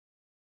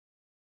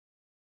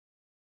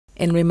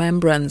in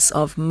remembrance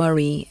of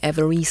Marie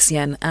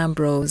EVARICIENE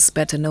Ambrose,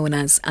 better known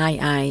as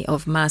II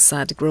of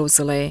Massad,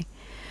 Grosselet,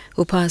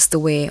 who passed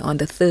away on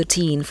the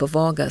 13th of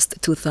August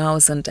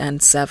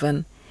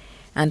 2007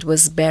 and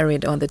was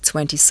buried on the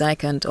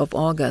 22nd of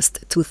August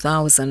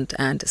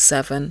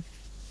 2007.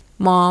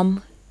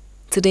 Mom,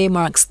 today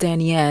marks 10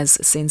 years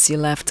since you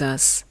left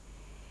us.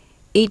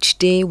 Each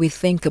day we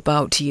think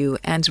about you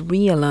and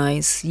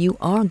realize you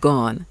are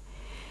gone.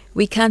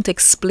 We can't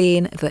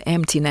explain the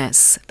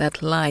emptiness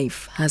that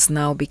life has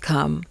now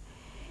become.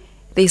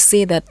 They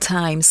say that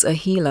time's a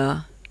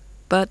healer,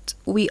 but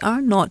we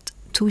are not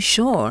too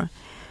sure.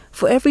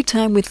 For every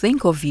time we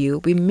think of you,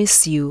 we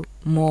miss you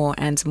more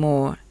and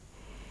more.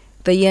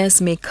 The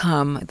years may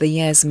come, the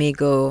years may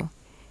go.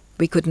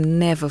 We could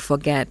never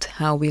forget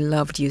how we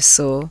loved you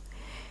so.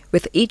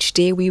 With each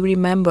day we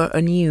remember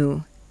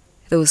anew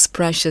those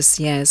precious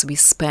years we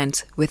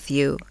spent with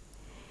you.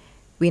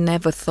 We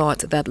never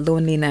thought that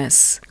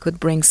loneliness could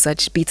bring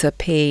such bitter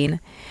pain,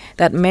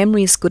 that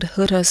memories could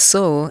hurt us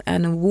so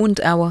and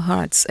wound our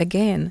hearts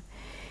again.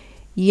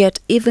 Yet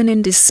even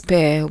in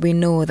despair we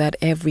know that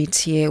every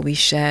tear we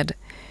shed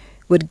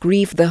would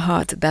grieve the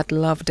heart that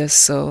loved us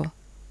so.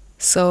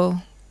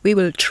 So we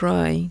will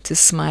try to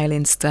smile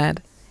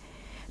instead.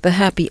 The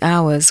happy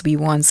hours we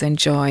once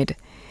enjoyed,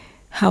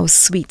 how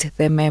sweet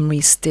their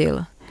memories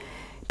still.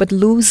 But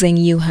losing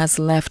you has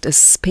left a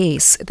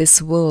space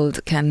this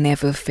world can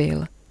never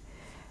fill.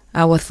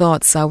 Our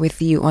thoughts are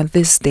with you on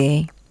this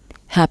day.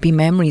 Happy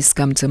memories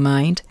come to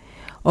mind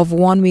of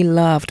one we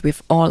loved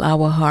with all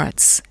our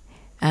hearts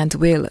and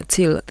will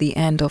till the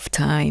end of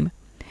time.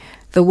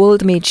 The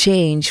world may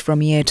change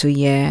from year to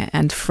year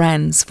and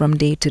friends from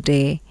day to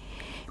day,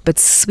 but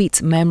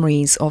sweet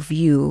memories of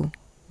you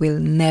will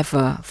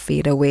never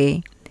fade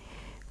away.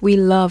 We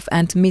love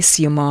and miss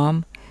you,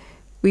 Mom.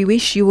 We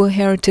wish you were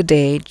here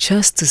today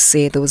just to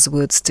say those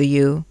words to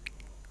you.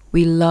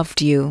 We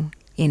loved you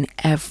in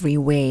every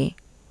way.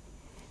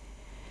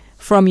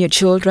 From your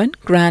children,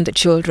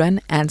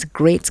 grandchildren, and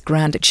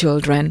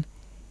great-grandchildren,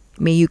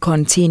 may you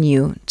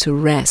continue to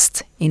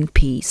rest in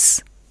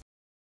peace.